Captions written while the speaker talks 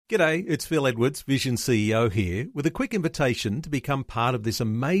G'day, it's Phil Edwards, Vision CEO here, with a quick invitation to become part of this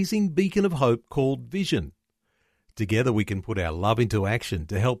amazing beacon of hope called Vision. Together we can put our love into action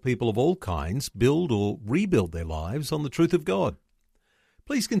to help people of all kinds build or rebuild their lives on the truth of God.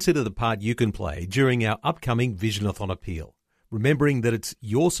 Please consider the part you can play during our upcoming Visionathon appeal, remembering that it's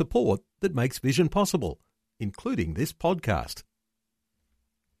your support that makes Vision possible, including this podcast.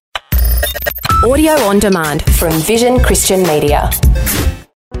 Audio on demand from Vision Christian Media.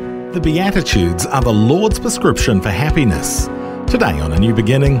 The Beatitudes are the Lord's prescription for happiness. Today on A New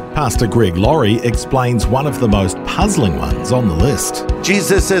Beginning, Pastor Greg Laurie explains one of the most puzzling ones on the list.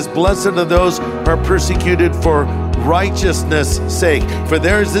 Jesus says, "Blessed are those who are persecuted for righteousness' sake, for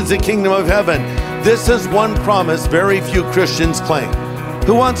theirs is the kingdom of heaven." This is one promise very few Christians claim.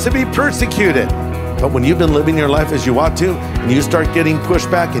 Who wants to be persecuted? But when you've been living your life as you ought to, and you start getting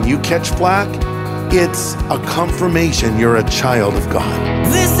pushed back and you catch flack, it's a confirmation you're a child of God.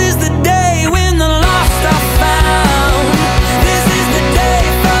 This is the day when the lost are found. This is the day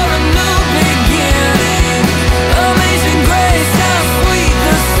for a new beginning. Amazing grace, how sweet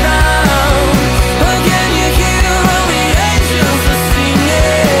the sound. Again you hear all the angels are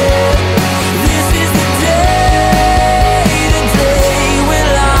singing. This is the day when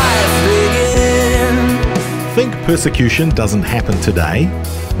life begins. Think persecution doesn't happen today?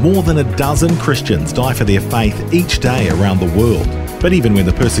 More than a dozen Christians die for their faith each day around the world. But even when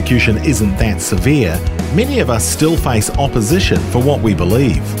the persecution isn't that severe, many of us still face opposition for what we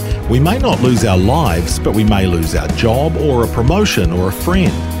believe. We may not lose our lives, but we may lose our job or a promotion or a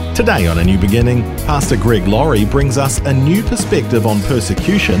friend. Today on A New Beginning, Pastor Greg Laurie brings us a new perspective on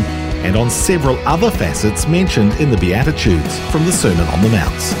persecution and on several other facets mentioned in the Beatitudes from the Sermon on the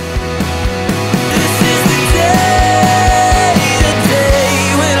Mount.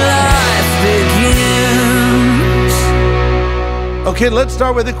 Okay, let's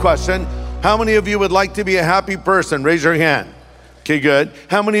start with a question. How many of you would like to be a happy person? Raise your hand. Okay, good.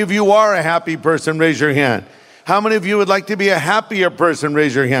 How many of you are a happy person? Raise your hand. How many of you would like to be a happier person?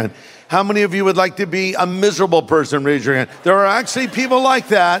 Raise your hand. How many of you would like to be a miserable person? Raise your hand. There are actually people like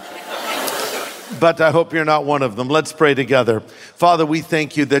that, but I hope you're not one of them. Let's pray together. Father, we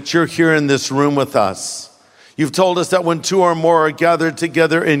thank you that you're here in this room with us. You've told us that when two or more are gathered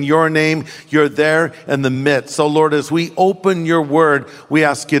together in your name, you're there in the midst. So Lord, as we open your word, we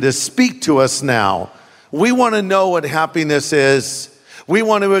ask you to speak to us now. We want to know what happiness is. We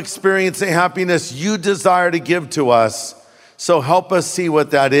want to experience the happiness you desire to give to us. So help us see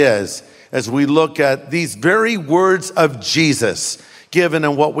what that is as we look at these very words of Jesus given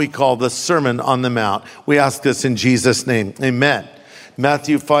in what we call the Sermon on the Mount. We ask this in Jesus' name. Amen.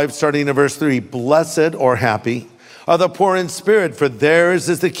 Matthew 5, starting in verse 3, "Blessed," or happy, "are the poor in spirit, for theirs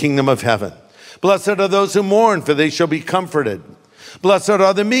is the kingdom of heaven. Blessed are those who mourn, for they shall be comforted. Blessed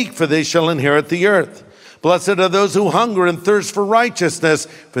are the meek, for they shall inherit the earth. Blessed are those who hunger and thirst for righteousness,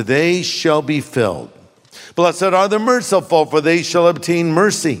 for they shall be filled. Blessed are the merciful, for they shall obtain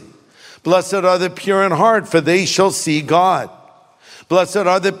mercy. Blessed are the pure in heart, for they shall see God. Blessed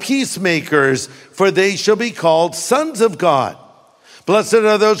are the peacemakers, for they shall be called sons of God. Blessed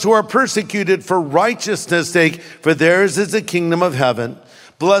are those who are persecuted for righteousness' sake, for theirs is the kingdom of heaven.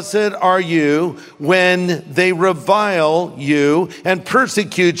 Blessed are you when they revile you and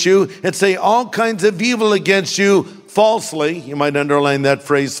persecute you and say all kinds of evil against you falsely." You might underline that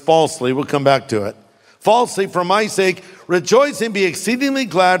phrase, falsely. We'll come back to it. "Falsely for my sake, rejoice and be exceedingly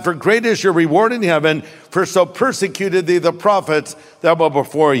glad, for great is your reward in heaven, for so persecuted they the prophets that were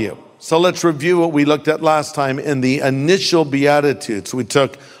before you." So let's review what we looked at last time in the initial Beatitudes we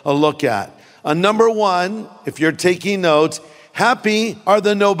took a look at. Number one, if you're taking notes, happy are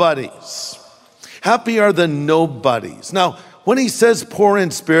the nobodies. Happy are the nobodies. Now, when he says poor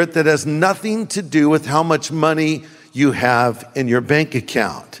in spirit, that has nothing to do with how much money you have in your bank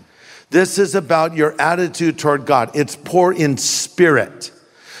account. This is about your attitude toward God. It's poor in spirit.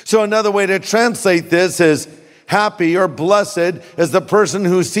 So another way to translate this is happy or blessed is the person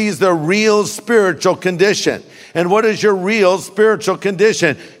who sees the real spiritual condition. And what is your real spiritual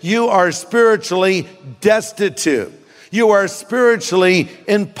condition? You are spiritually destitute. You are spiritually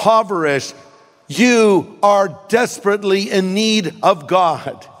impoverished. You are desperately in need of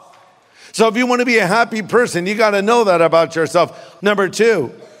God. So if you want to be a happy person, you got to know that about yourself. Number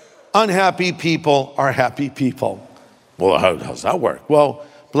two, unhappy people are happy people. Well, how does that work? Well,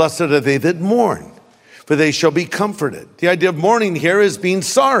 blessed are they that mourn, for they shall be comforted. The idea of mourning here is being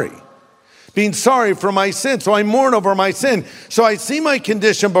sorry for my sin. So I mourn over my sin. So I see my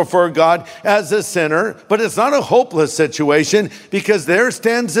condition before God as a sinner, but it's not a hopeless situation because there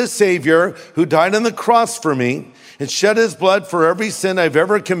stands a Savior who died on the cross for me. and shed his blood for every sin I've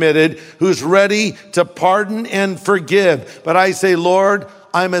ever committed, who's ready to pardon and forgive. But I say, Lord,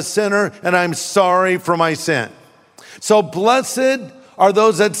 I'm a sinner and I'm sorry for my sin. So blessed are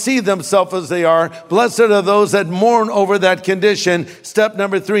those that see themselves as they are. Blessed are those that mourn over that condition. Step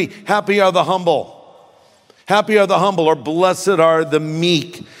number 3, happy are the humble. Happy are the humble, or blessed are the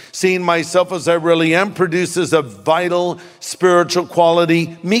meek. Seeing myself as I really am produces a vital spiritual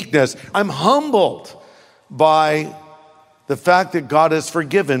quality, meekness. I'm humbled by the fact that God has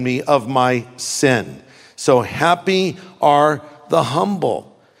forgiven me of my sin. So happy are the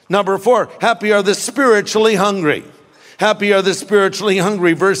humble. Number 4, happy are the spiritually hungry. Happy are the spiritually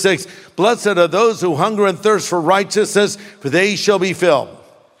hungry. Verse 6, blessed are those who hunger and thirst for righteousness, for they shall be filled.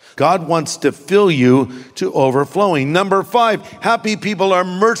 God wants to fill you to overflowing. Number 5, happy people are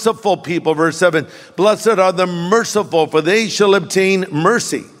merciful people. Verse 7, blessed are the merciful, for they shall obtain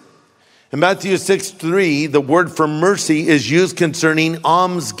mercy. In Matthew 6:3, the word for mercy is used concerning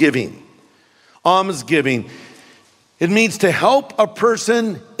almsgiving. Almsgiving. It means to help a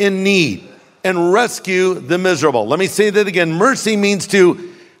person in need and rescue the miserable. Let me say that again. Mercy means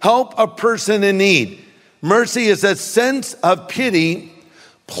to help a person in need. Mercy is a sense of pity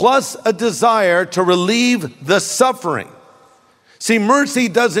plus a desire to relieve the suffering. See, mercy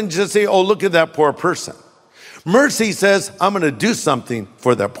doesn't just say, oh, look at that poor person. Mercy says, I'm going to do something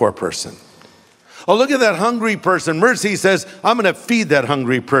for that poor person. Oh, look at that hungry person. Mercy says, I'm going to feed that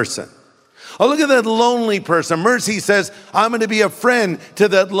hungry person. Oh, look at that lonely person. Mercy says, I'm going to be a friend to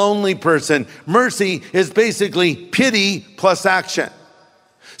that lonely person. Mercy is basically pity plus action.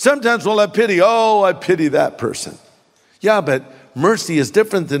 Sometimes we'll have pity. Oh, I pity that person. Yeah, but mercy is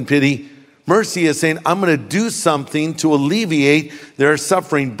different than pity. Mercy is saying, I'm going to do something to alleviate their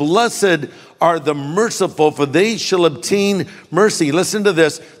suffering. Blessed are the merciful, for they shall obtain mercy. Listen to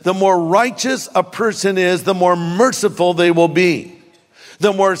this. The more righteous a person is, the more merciful they will be.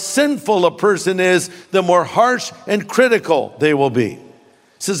 The more sinful a person is, the more harsh and critical they will be.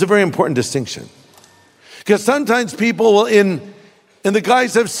 This is a very important distinction. Because sometimes people will, in the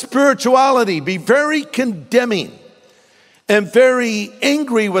guise of spirituality, be very condemning and very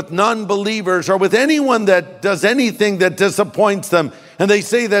angry with non-believers or with anyone that does anything that disappoints them. And they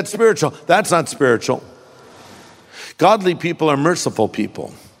say that's spiritual. That's not spiritual. Godly people are merciful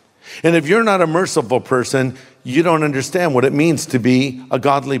people. And if you're not a merciful person, you don't understand what it means to be a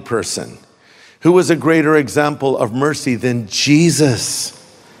godly person. Who was a greater example of mercy than Jesus?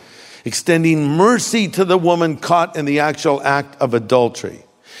 Extending mercy to the woman caught in the actual act of adultery.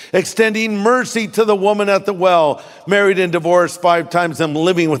 Extending mercy to the woman at the well, married and divorced 5 times and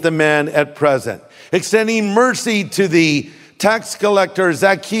living with a man at present. Extending mercy to the tax collector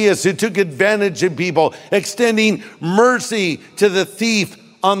Zacchaeus, who took advantage of people. Extending mercy to the thief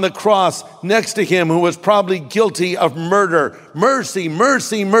on the cross next to him, who was probably guilty of murder. Mercy,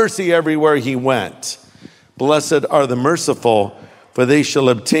 mercy, mercy everywhere he went. Blessed are the merciful, for they shall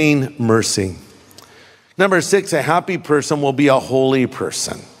obtain mercy. Number 6, a happy person will be a holy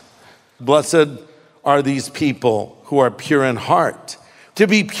person. Blessed are these people who are pure in heart. To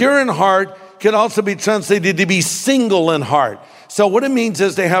be pure in heart can also be translated to be single in heart. So what it means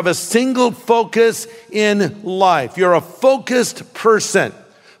is they have a single focus in life. You're a focused person,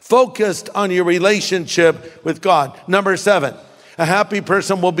 focused on your relationship with God. Number 7, a happy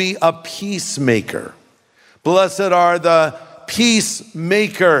person will be a peacemaker. Blessed are the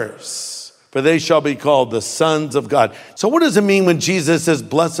peacemakers, for they shall be called the sons of God. So what does it mean when Jesus says,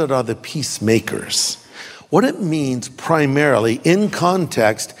 blessed are the peacemakers? What it means primarily in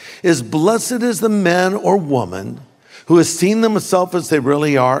context is blessed is the man or woman who has seen themselves as they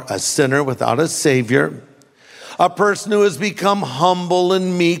really are, a sinner without a savior, a person who has become humble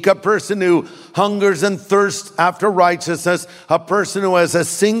and meek, a person who hungers and thirsts after righteousness, a person who has a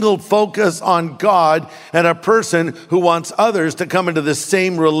single focus on God, and a person who wants others to come into the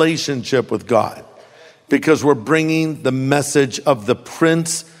same relationship with God, because we're bringing the message of the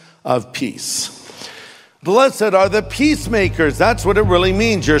Prince of Peace. Blessed are the peacemakers. That's what it really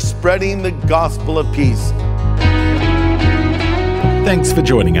means. You're spreading the gospel of peace. Thanks for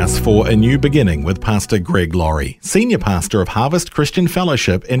joining us for A New Beginning with Pastor Greg Laurie, Senior Pastor of Harvest Christian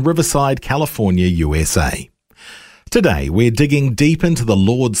Fellowship in Riverside, California, USA. Today, we're digging deep into the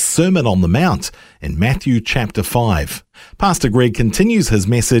Lord's Sermon on the Mount in Matthew chapter 5. Pastor Greg continues his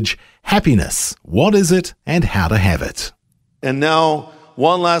message, Happiness, What is it and How to Have It? And now,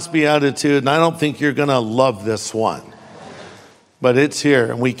 one last beatitude, and I don't think you're going to love this one, but it's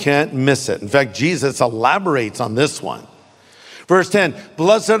here, and we can't miss it. In fact, Jesus elaborates on this one. Verse 10,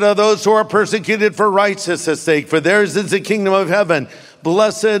 blessed are those who are persecuted for righteousness' sake, for theirs is the kingdom of heaven.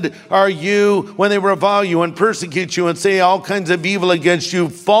 Blessed are you when they revile you and persecute you and say all kinds of evil against you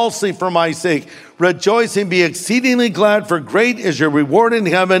falsely for my sake. Rejoice and be exceedingly glad, for great is your reward in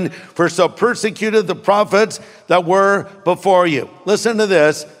heaven, for so persecuted the prophets that were before you. Listen to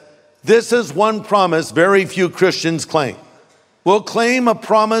this. This is one promise very few Christians claim. We'll claim a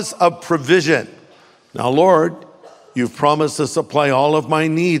promise of provision. Now, Lord, you've promised to supply all of my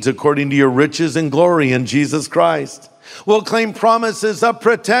needs according to your riches and glory in Jesus Christ. We'll claim promises of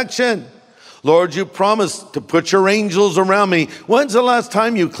protection. Lord, you promised to put your angels around me. When's the last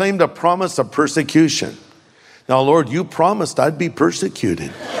time you claimed a promise of persecution? Now, Lord, you promised I'd be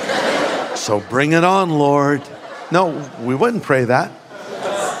persecuted. So bring it on, Lord. No, we wouldn't pray that.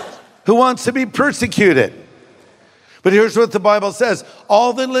 Who wants to be persecuted? But here's what the Bible says.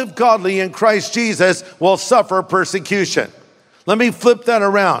 All that live godly in Christ Jesus will suffer persecution. Let me flip that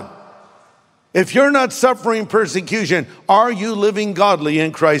around. If you're not suffering persecution, are you living godly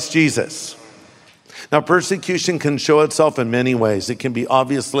in Christ Jesus? Now, persecution can show itself in many ways. It can be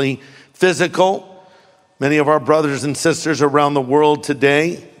obviously physical. Many of our brothers and sisters around the world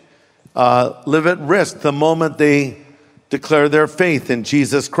today live at risk the moment they declare their faith in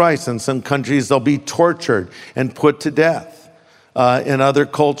Jesus Christ. In some countries, they'll be tortured and put to death. In other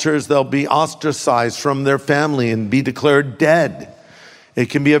cultures, they'll be ostracized from their family and be declared dead. It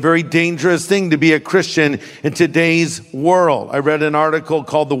can be a very dangerous thing to be a Christian in today's world. I read an article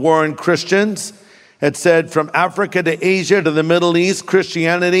called The War on Christians. It said from Africa to Asia to the Middle East,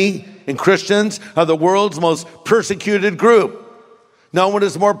 Christianity and Christians are the world's most persecuted group. No one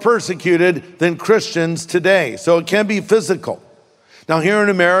is more persecuted than Christians today. So it can be physical. Now here in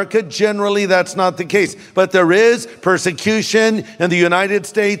America, generally that's not the case. But there is persecution in the United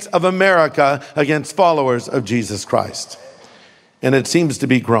States of America against followers of Jesus Christ. And it seems to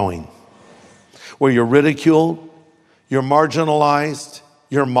be growing. Where you're ridiculed, you're marginalized,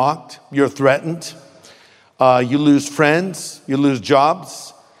 you're mocked, you're threatened. You lose friends, you lose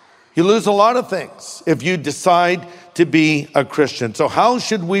jobs, you lose a lot of things if you decide to be a Christian. So how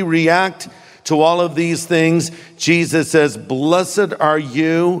should we react to all of these things? Jesus says, blessed are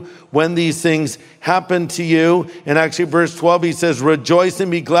you when these things happen to you. And actually verse 12, he says, rejoice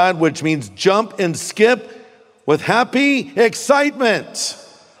and be glad, which means jump and skip with happy excitement.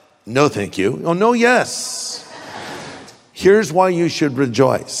 No, thank you. Oh, no, yes. Here's why you should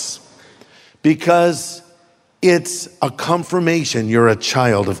rejoice. Because it's a confirmation you're a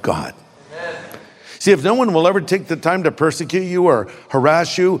child of God. See, if no one will ever take the time to persecute you or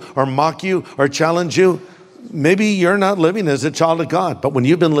harass you or mock you or challenge you, maybe you're not living as a child of God. But when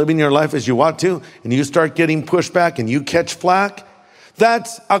you've been living your life as you ought to, and you start getting pushed back and you catch flack,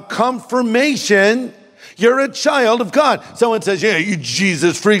 that's a confirmation you're a child of God. Someone says, yeah, you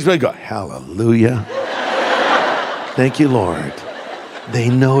Jesus freaks. I go, hallelujah. Thank you, Lord. They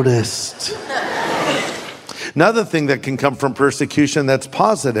noticed. Another thing that can come from persecution that's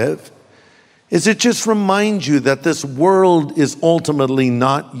positive is it just reminds you that this world is ultimately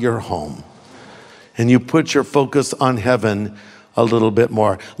not your home. And you put your focus on heaven a little bit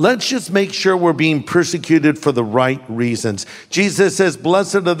more. Let's just make sure we're being persecuted for the right reasons. Jesus says,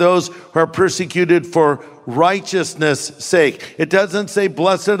 blessed are those who are persecuted for righteousness' sake. It doesn't say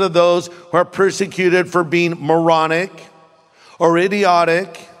blessed are those who are persecuted for being moronic or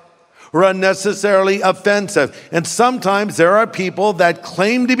idiotic or unnecessarily offensive. And sometimes there are people that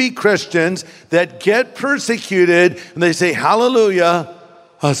claim to be Christians that get persecuted and they say, hallelujah,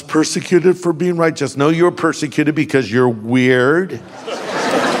 I was persecuted for being righteous. No, you're persecuted because you're weird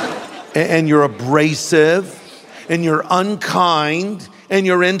and you're abrasive and you're unkind and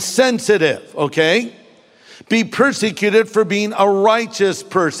you're insensitive, okay? Be persecuted for being a righteous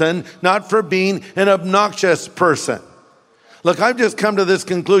person, not for being an obnoxious person. Look, I've just come to this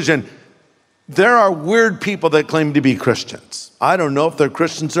conclusion. There are weird people that claim to be Christians. I don't know if they're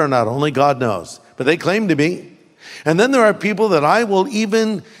Christians or not. Only God knows. But they claim to be. And then there are people that I will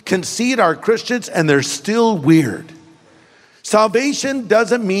even concede are Christians and they're still weird. Salvation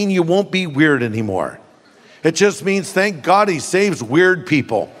doesn't mean you won't be weird anymore. It just means, thank God he saves weird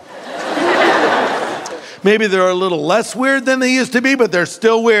people. Maybe they're a little less weird than they used to be, but they're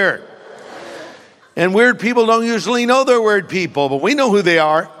still weird. And weird people don't usually know they're weird people, but we know who they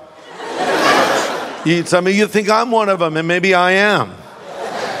are. Some of you think I'm one of them, and maybe I am.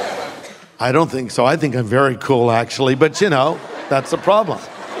 I don't think so. I think I'm very cool, actually. But, you know, that's the problem.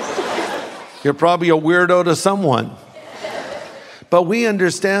 You're probably a weirdo to someone. But we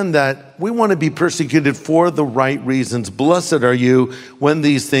understand that we want to be persecuted for the right reasons. Blessed are you when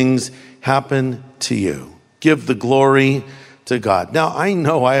these things happen to you. Give the glory to God. Now, I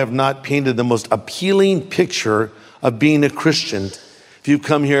know I have not painted the most appealing picture of being a Christian If you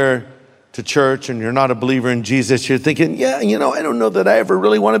come here to church and you're not a believer in Jesus, you're thinking, yeah, I don't know that I ever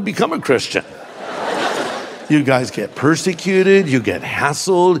really want to become a Christian. You guys get persecuted, you get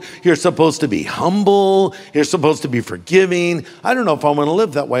hassled, you're supposed to be humble, you're supposed to be forgiving. I don't know if I want to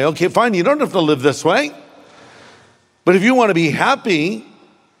live that way. Okay, fine, you don't have to live this way. But if you want to be happy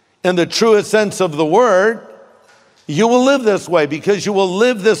in the truest sense of the word, you will live this way, because you will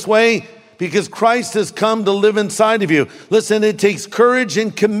live this way because Christ has come to live inside of you. Listen, it takes courage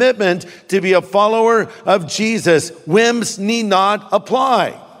and commitment to be a follower of Jesus. Whims need not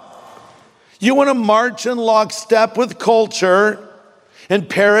apply. You want to march in lockstep with culture and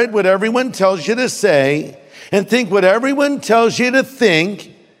parrot what everyone tells you to say and think what everyone tells you to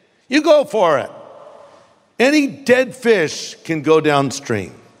think, you go for it. Any dead fish can go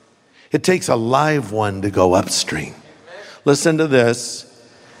downstream. It takes a live one to go upstream. Listen to this.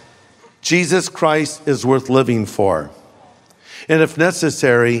 Jesus Christ is worth living for. And if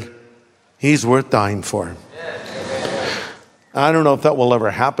necessary, he's worth dying for. I don't know if that will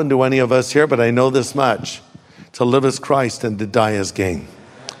ever happen to any of us here, but I know this much. To live as Christ and to die as gain.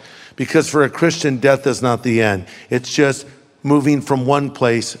 Because for a Christian, death is not the end. It's just moving from one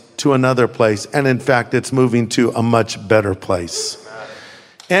place to another place. And in fact, it's moving to a much better place.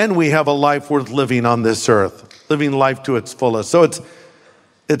 And we have a life worth living on this earth, living life to its fullest. So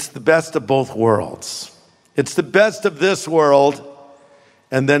it's the best of both worlds. It's the best of this world,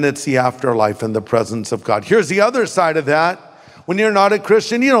 and then it's the afterlife in the presence of God. Here's the other side of that. When you're not a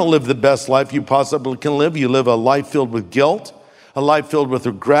Christian, you don't live the best life you possibly can live. You live a life filled with guilt, a life filled with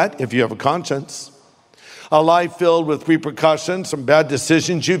regret if you have a conscience, a life filled with repercussions from bad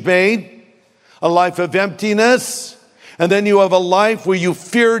decisions you've made, a life of emptiness, and then you have a life where you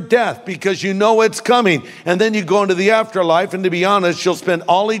fear death because you know it's coming. And then you go into the afterlife, and to be honest, you'll spend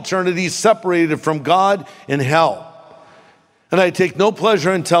all eternity separated from God in hell. And I take no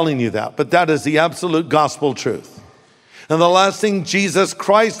pleasure in telling you that, but that is the absolute gospel truth. And the last thing Jesus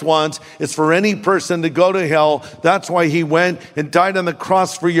Christ wants is for any person to go to hell. That's why he went and died on the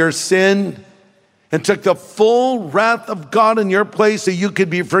cross for your sin and took the full wrath of God in your place so you could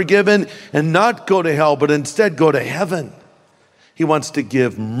be forgiven and not go to hell, but instead go to heaven. He wants to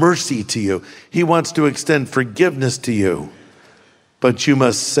give mercy to you. He wants to extend forgiveness to you. But you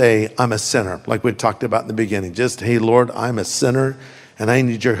must say, I'm a sinner, like we talked about in the beginning. Just, hey, Lord, I'm a sinner and I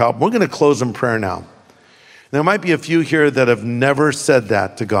need your help. We're going to close in prayer now. There might be a few here that have never said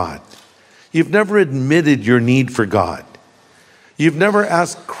that to God. You've never admitted your need for God. You've never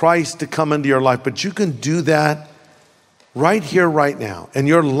asked Christ to come into your life, but you can do that right here, right now, and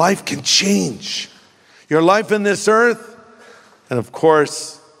your life can change. Your life in this earth, and of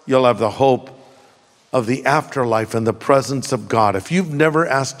course, you'll have the hope of the afterlife in the presence of God. If you've never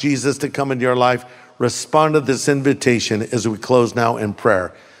asked Jesus to come into your life, respond to this invitation as we close now in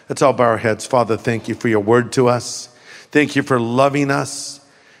prayer. Let's all bow our heads. Father, thank you for your word to us. Thank you for loving us.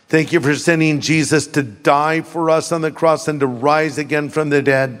 Thank you for sending Jesus to die for us on the cross and to rise again from the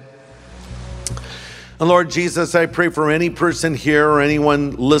dead. And Lord Jesus, I pray for any person here or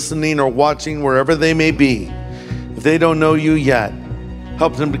anyone listening or watching, wherever they may be, if they don't know you yet,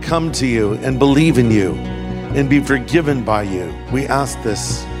 help them to come to you and believe in you and be forgiven by you. We ask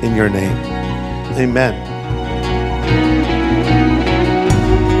this in your name. Amen.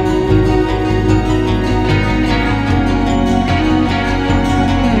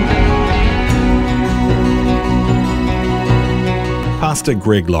 Pastor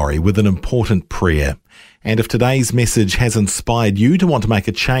Greg Laurie with an important prayer. And if today's message has inspired you to want to make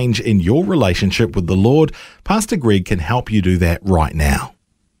a change in your relationship with the Lord, Pastor Greg can help you do that right now.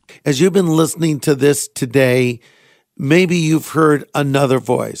 As you've been listening to this today, maybe you've heard another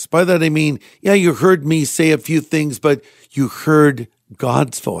voice. By that I mean, yeah, you heard me say a few things, but you heard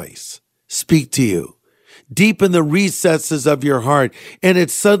God's voice speak to you deep in the recesses of your heart. And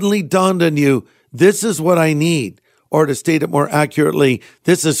it suddenly dawned on you, this is what I need. Or to state it more accurately,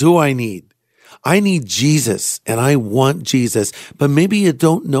 this is who I need. I need Jesus and I want Jesus, but maybe you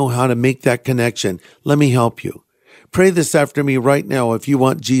don't know how to make that connection. Let me help you. Pray this after me right now if you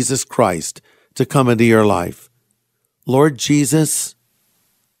want Jesus Christ to come into your life. Lord Jesus,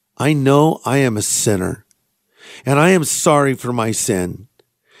 I know I am a sinner and I am sorry for my sin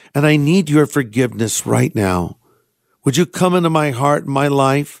and I need your forgiveness right now. Would you come into my heart and my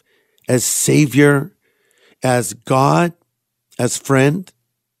life as Savior, as God, as friend?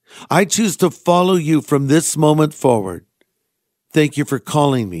 I choose to follow you from this moment forward. Thank you for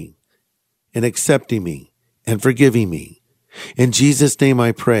calling me and accepting me and forgiving me. In Jesus' name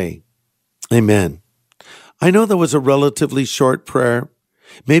I pray. Amen. I know that was a relatively short prayer.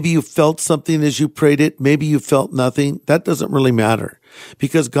 Maybe you felt something as you prayed it. Maybe you felt nothing. That doesn't really matter.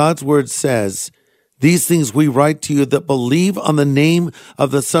 Because God's word says, these things we write to you that believe on the name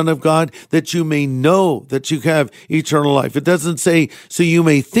of the Son of God, that you may know that you have eternal life. It doesn't say, so you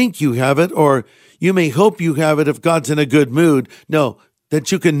may think you have it, or you may hope you have it if God's in a good mood. No,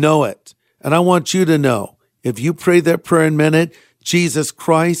 that you can know it. And I want you to know, if you pray that prayer and meant it, Jesus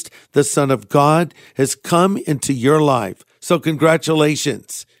Christ, the Son of God, has come into your life. So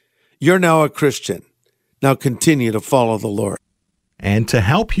congratulations. You're now a Christian. Now continue to follow the Lord. And to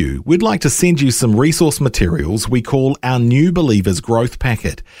help you, we'd like to send you some resource materials we call our New Believers Growth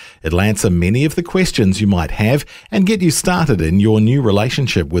Packet. It'll answer many of the questions you might have and get you started in your new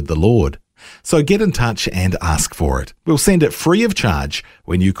relationship with the Lord. So get in touch and ask for it. We'll send it free of charge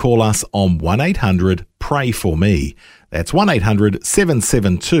when you call us on 1-800-PRAY-FOR-ME. That's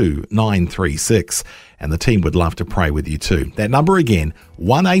 1-800-772-936. And the team would love to pray with you too. That number again,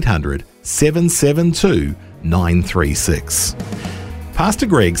 1-800-772-936. Pastor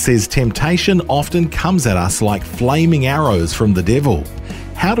Greg says temptation often comes at us like flaming arrows from the devil.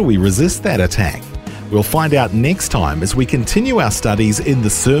 How do we resist that attack? We'll find out next time as we continue our studies in the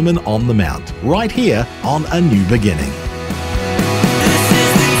Sermon on the Mount, right here on A New Beginning. This is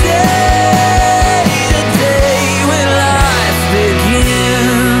the day when life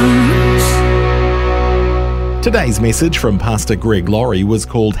begins. Today's message from Pastor Greg Laurie was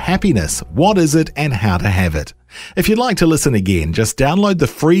called Happiness, What Is It and How to Have It? If you'd like to listen again, just download the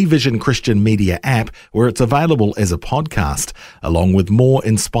free Vision Christian Media app where it's available as a podcast, along with more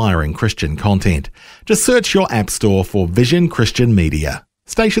inspiring Christian content. Just search your app store for Vision Christian Media.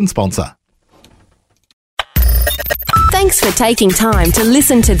 Station sponsor. Thanks for taking time to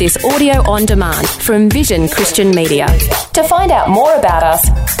listen to this audio on demand from Vision Christian Media. To find out more about us,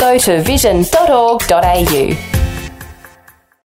 go to vision.org.au.